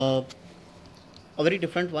uh, a very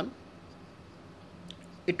different one.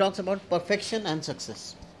 It talks about perfection and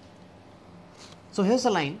success. So here's a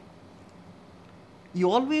line: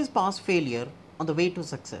 you always pass failure on the way to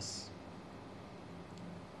success.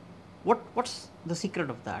 What's the secret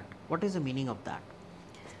of that? What is the meaning of that?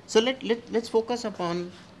 So let's focus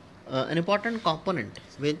upon an important component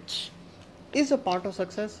which is a part of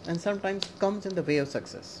success and sometimes comes in the way of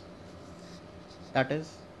success. That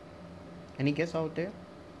is, any guess out there?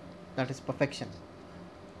 That is perfection.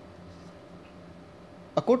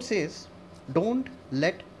 A quote says, "Don't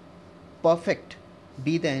let perfect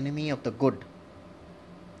be the enemy of the good."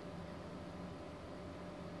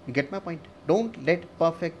 You get my point? Don't let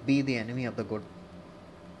perfect be the enemy of the good.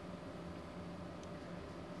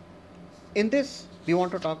 In this, we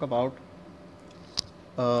want to talk about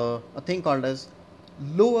a thing called as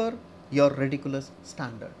lower your ridiculous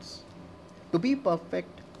standards. To be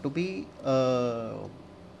perfect, to be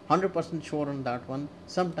 100% sure on that one,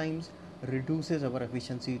 sometimes reduces our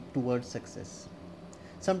efficiency towards success.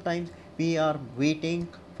 Sometimes we are waiting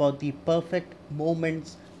for the perfect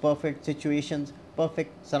moments, perfect situations,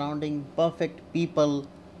 perfect surrounding, perfect people,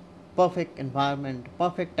 perfect environment,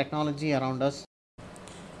 perfect technology around us.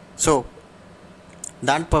 So,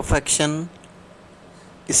 that perfection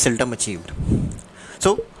is seldom achieved.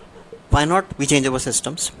 So, why not we change our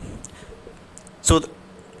systems? So,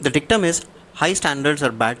 the dictum is high standards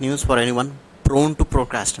are bad news for anyone prone to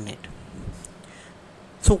procrastinate.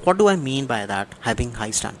 So, what do I mean by that, having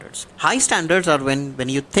high standards? High standards are when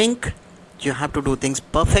you think you have to do things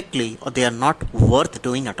perfectly or they are not worth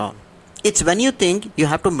doing at all. It's when you think you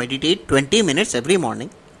have to meditate 20 minutes every morning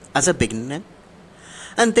as a beginner.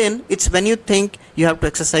 And then it's when you think you have to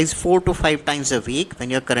exercise 4 to 5 times a week when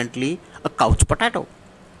you're currently a couch potato.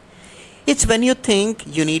 It's when you think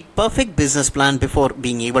you need perfect business plan before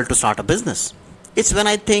being able to start a business. It's when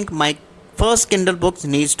I think my first Kindle book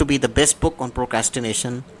needs to be the best book on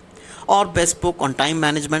procrastination or best book on time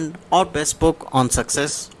management or best book on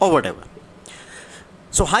success or whatever.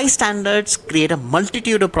 So high standards create a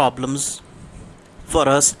multitude of problems for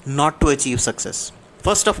us not to achieve success.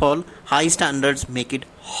 First of all, high standards make it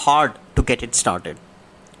hard to get it started.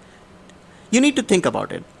 You need to think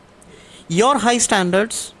about it. Your high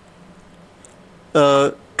standards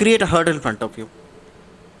create a hurdle in front of you.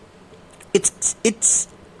 It's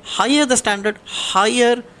higher the standard,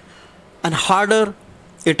 higher and harder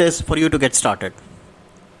it is for you to get started.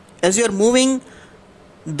 As you're moving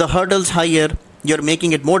the hurdles higher, you're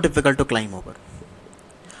making it more difficult to climb over.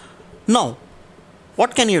 Now,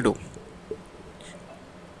 what can you do?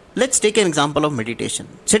 Let's take an example of meditation.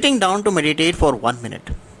 Sitting down to meditate for 1 minute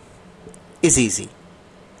is easy.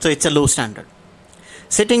 So it's a low standard.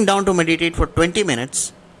 Sitting down to meditate for 20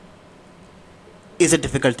 minutes is a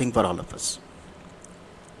difficult thing for all of us.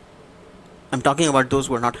 I'm talking about those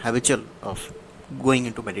who are not habitual of going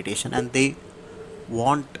into meditation and they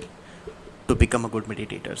want to become a good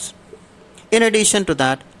meditators. In addition to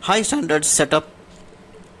that, high standards set up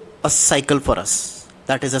a cycle for us.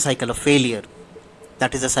 That is a cycle of failure.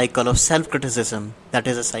 That is a cycle of self-criticism. That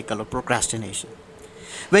is a cycle of procrastination.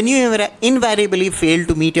 When you invariably fail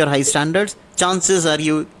to meet your high standards, chances are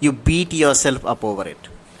you beat yourself up over it.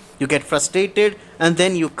 You get frustrated and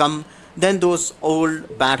then those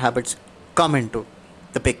old bad habits come into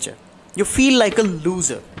the picture. You feel like a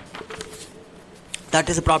loser. That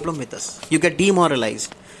is a problem with us. You get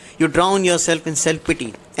demoralized. You drown yourself in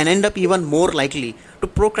self-pity and end up even more likely to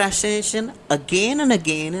procrastination again and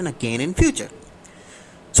again and again in future.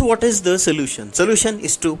 So what is the solution? Solution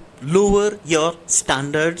is to lower your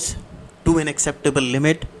standards to an acceptable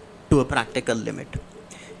limit, to a practical limit.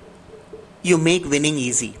 You make winning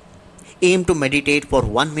easy. Aim to meditate for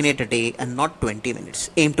 1 minute a day and not 20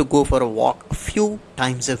 minutes. Aim to go for a walk a few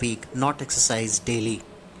times a week, not exercise daily.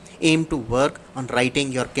 Aim to work on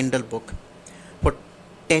writing your Kindle book for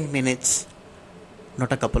 10 minutes,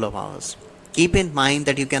 not a couple of hours. Keep in mind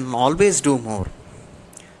that you can always do more.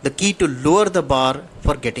 The key to lower the bar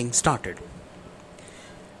for getting started.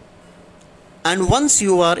 And once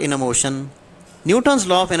you are in a motion, Newton's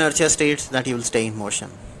law of inertia states that you will stay in motion.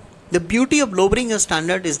 The beauty of lowering your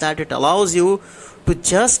standard is that it allows you to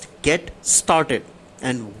just get started.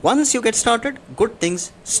 And once you get started, good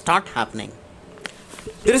things start happening.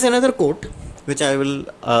 There is another quote which I will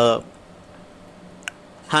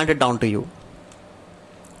hand it down to you.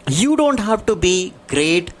 You don't have to be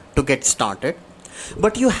great to get started,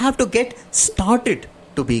 but you have to get started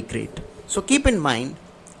to be great. So keep in mind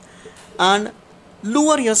and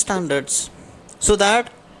lower your standards so that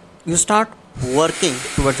you start working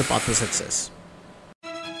towards the path to success.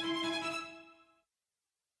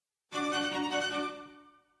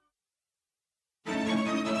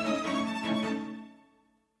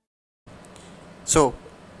 So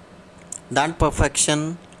that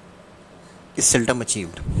perfection is seldom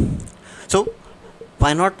achieved. So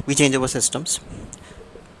why not we change our systems?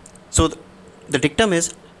 So the dictum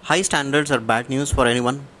is high standards are bad news for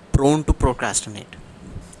anyone prone to procrastinate.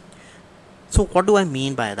 So what do I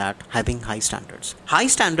mean by that, having high standards? High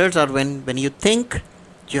standards are when you think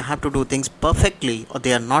you have to do things perfectly or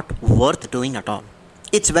they are not worth doing at all.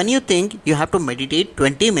 It's when you think you have to meditate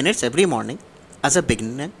 20 minutes every morning as a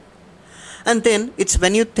beginner. And then it's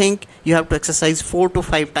when you think you have to exercise 4 to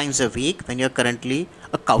 5 times a week when you're currently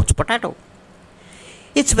a couch potato.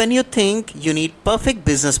 It's when you think you need perfect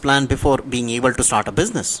business plan before being able to start a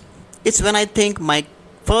business. It's when I think my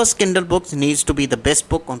first Kindle book needs to be the best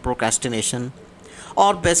book on procrastination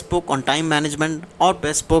or best book on time management or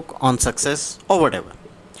best book on success or whatever.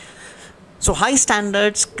 So high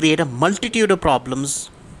standards create a multitude of problems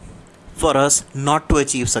for us not to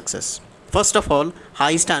achieve success. First of all,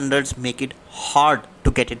 high standards make it hard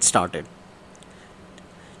to get it started.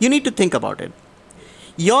 You need to think about it.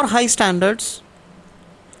 Your high standards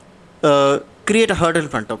create a hurdle in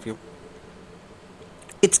front of you.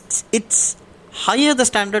 It's higher the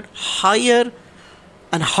standard, higher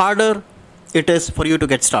and harder it is for you to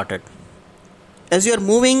get started. As you are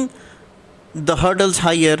moving the hurdles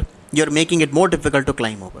higher, you're making it more difficult to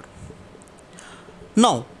climb over.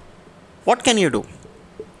 Now, what can you do?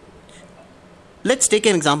 Let's take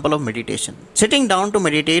an example of meditation. Sitting down to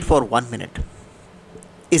meditate for 1 minute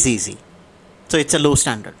is easy. So it's a low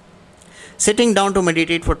standard. Sitting down to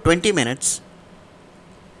meditate for 20 minutes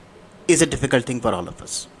is a difficult thing for all of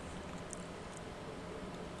us.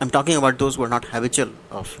 I'm talking about those who are not habitual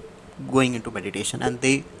of going into meditation and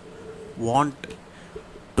they want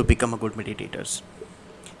to become a good meditators.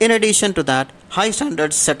 In addition to that, high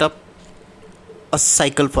standards set up a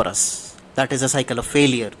cycle for us. That is a cycle of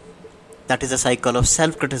failure. That is a cycle of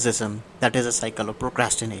self-criticism. That is a cycle of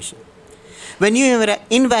procrastination. When you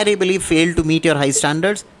invariably fail to meet your high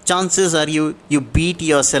standards, chances are you beat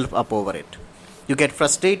yourself up over it. You get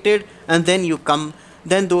frustrated and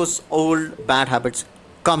then those old bad habits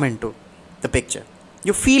come into the picture.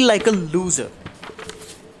 You feel like a loser.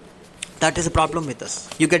 That is a problem with us.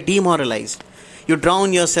 You get demoralized. You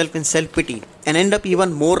drown yourself in self-pity and end up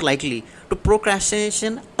even more likely to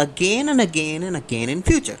procrastination again and again and again in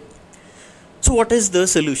future. So what is the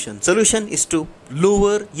solution? Solution is to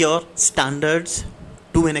lower your standards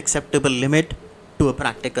to an acceptable limit, to a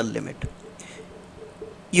practical limit.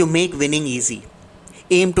 You make winning easy.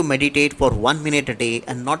 Aim to meditate for 1 minute a day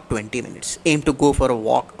and not 20 minutes. Aim to go for a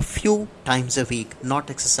walk a few times a week, not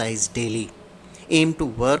exercise daily. Aim to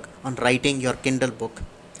work on writing your Kindle book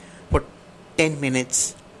for 10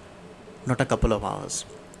 minutes, not a couple of hours.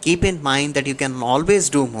 Keep in mind that you can always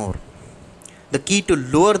do more. The key to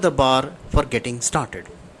lower the bar for getting started.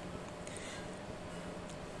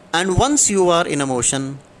 And once you are in a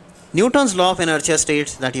motion, Newton's law of inertia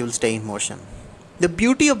states that you will stay in motion. The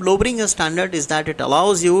beauty of lowering your standard is that it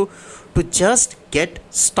allows you to just get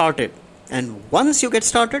started. And once you get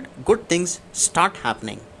started, good things start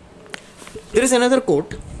happening. There is another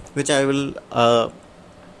quote which I will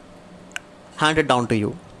hand it down to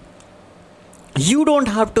you. You don't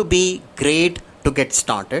have to be great to get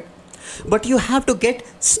started, but you have to get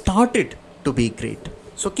started to be great.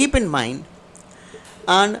 So keep in mind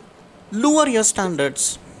and lower your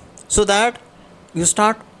standards so that you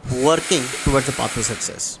start working towards the path of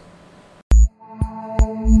success.